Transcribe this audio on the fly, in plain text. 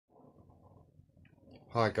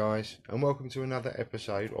Hi guys, and welcome to another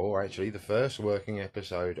episode, or actually the first working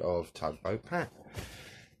episode of Tugboat Pat.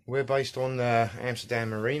 We're based on Amsterdam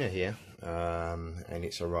Marina here, and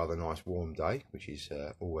it's a rather nice warm day, which is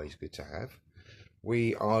always good to have.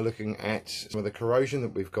 We are looking at some of the corrosion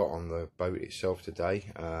that we've got on the boat itself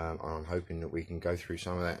today. I'm hoping that we can go through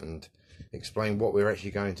some of that and explain what we're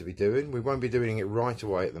actually going to be doing. We won't be doing it right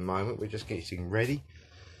away at the moment, we're just getting ready.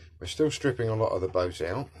 We're still stripping a lot of the boat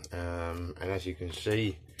out, and as you can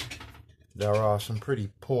see, there are some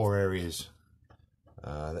pretty poor areas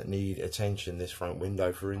that need attention. This front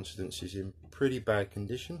window, for instance, is in pretty bad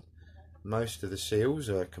condition. Most of the seals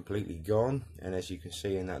are completely gone, and as you can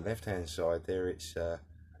see in that left-hand side there, it's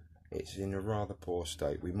in a rather poor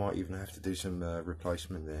state. We might even have to do some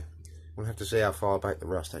replacement there. We'll have to see how far back the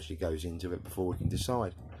rust actually goes into it before we can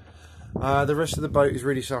decide. The rest of the boat is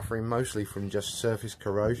really suffering mostly from just surface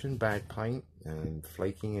corrosion, bad paint and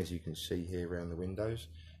flaking, as you can see here around the windows.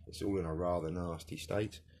 It's all in a rather nasty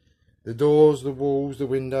state. The doors, the walls, the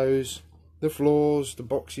windows, the floors, the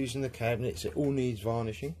boxes and the cabinets, it all needs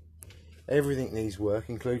varnishing. Everything needs work,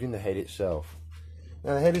 including the head itself.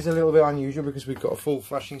 Now the head is a little bit unusual because we've got a full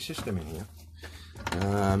flushing system in here,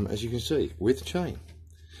 as you can see, with chain.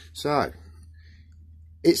 So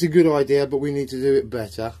it's a good idea, but we need to do it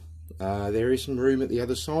better. There is some room at the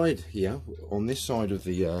other side here, on this side of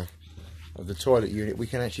the toilet unit. We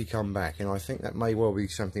can actually come back, and I think that may well be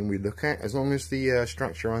something we look at, as long as the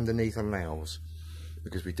structure underneath allows,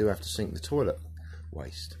 because we do have to sink the toilet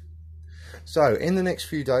waste. So in the next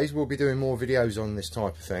few days we'll be doing more videos on this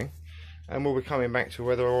type of thing, and we'll be coming back to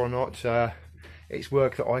whether or not it's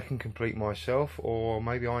work that I can complete myself, or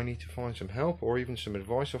maybe I need to find some help or even some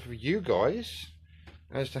advice off of you guys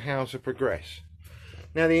as to how to progress.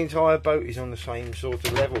 Now the entire boat is on the same sort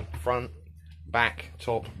of level, front, back,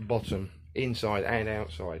 top, bottom, inside and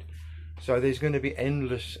outside. So there's going to be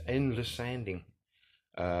endless sanding,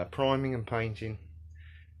 priming and painting.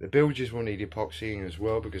 The bilges will need epoxying as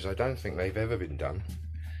well, because I don't think they've ever been done.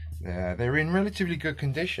 They're in relatively good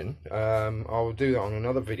condition. I'll do that on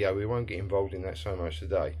another video. We won't get involved in that so much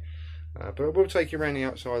today. But we'll take you around the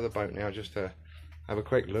outside of the boat now, just to have a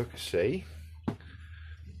quick look, see.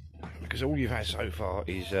 Because all you've had so far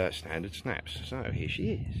is standard snaps. So here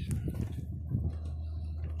she is.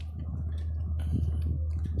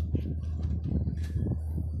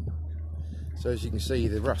 So as you can see,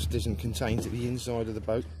 the rust isn't contained to the inside of the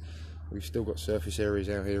boat. We've still got surface areas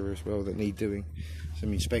out here as well that need doing.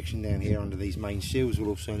 Some inspection down here under these main seals will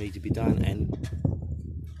also need to be done, and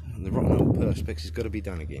the rotten old perspex has got to be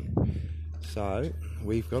done again. So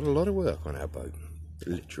we've got a lot of work on our boat,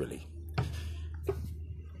 literally.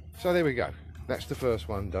 So there we go, that's the first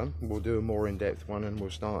one done. We'll do a more in-depth one, and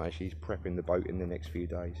we'll start actually prepping the boat in the next few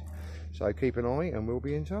days. So keep an eye and we'll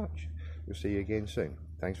be in touch. We'll see you again soon.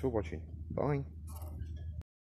 Thanks for watching. Bye.